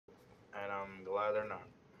and I'm glad they're not.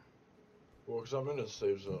 Well, because I'm in a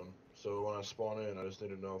safe zone, so when I spawn in, I just need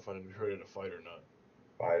to know if I need to be ready to fight or not.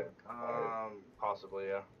 Fight. Possibly,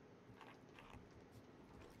 yeah.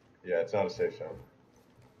 Yeah, it's not a safe zone.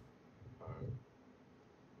 Alright.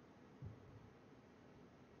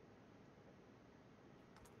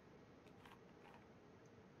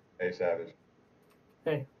 Hey, Savage.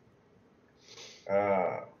 Hey.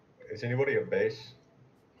 Is anybody at base?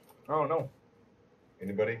 Oh, no.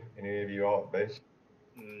 Anybody? Any of you all at base?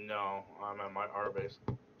 No, I'm at our base.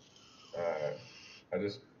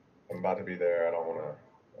 I'm about to be there. I don't want to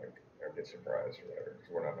get surprised or whatever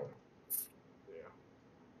because we're not home.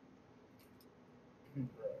 Yeah.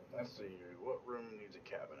 Let's see. What room needs a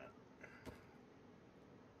cabinet?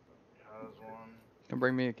 Has one. Can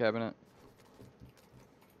bring me a cabinet.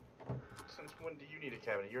 Since when do you need a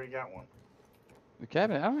cabinet? You already got one. The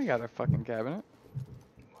cabinet? I don't got a fucking cabinet.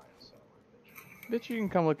 Bitch, you can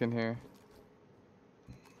come look in here.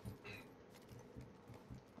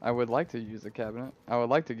 I would like to use the cabinet. I would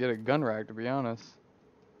like to get a gun rack, to be honest.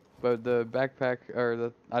 But the backpack,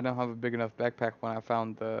 I don't have a big enough backpack when I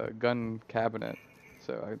found the gun cabinet,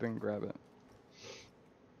 so I didn't grab it.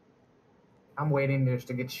 I'm waiting just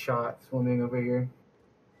to get shot swimming over here.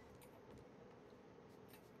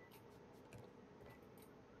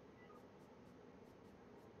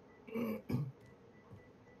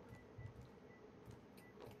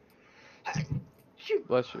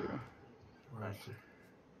 Bless you. Nice.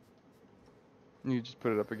 You just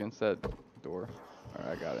put it up against that door.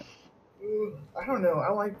 Alright, I got it. I don't know. I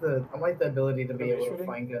like the ability to be able to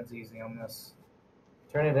find guns easy on this.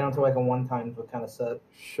 Turn it down to like a one times what kind of set.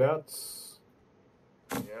 Shots.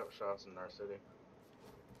 Yep, shots in our city.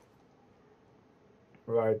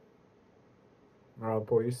 Right.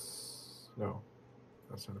 Police. No,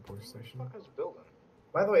 that's not a police station. What the fuck is building?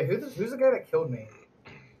 By the way, who's the guy that killed me?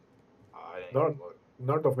 I didn't even look.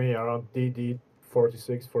 North of me, around DD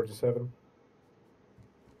 46, 47.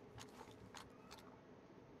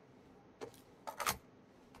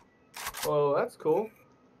 Well, that's cool.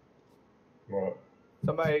 What?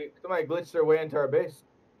 Somebody glitched their way into our base.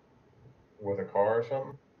 With a car or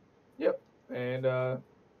something? Yep. And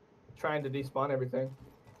trying to despawn everything.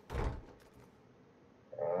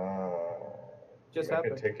 Just make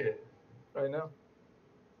happened. a ticket. Right now.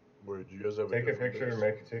 Wait, do you guys have Take a picture and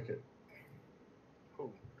make a ticket.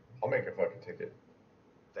 Who? I'll make a fucking ticket.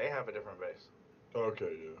 They have a different base.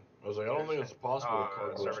 Okay, yeah. I was like, I don't think it's possible to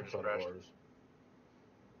car server glitch just inside crashed. of ours.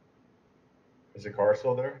 Is the car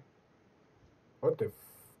still there? What the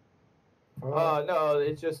no,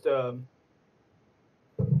 it's just I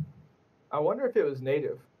wonder if it was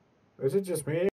native. Is it just me?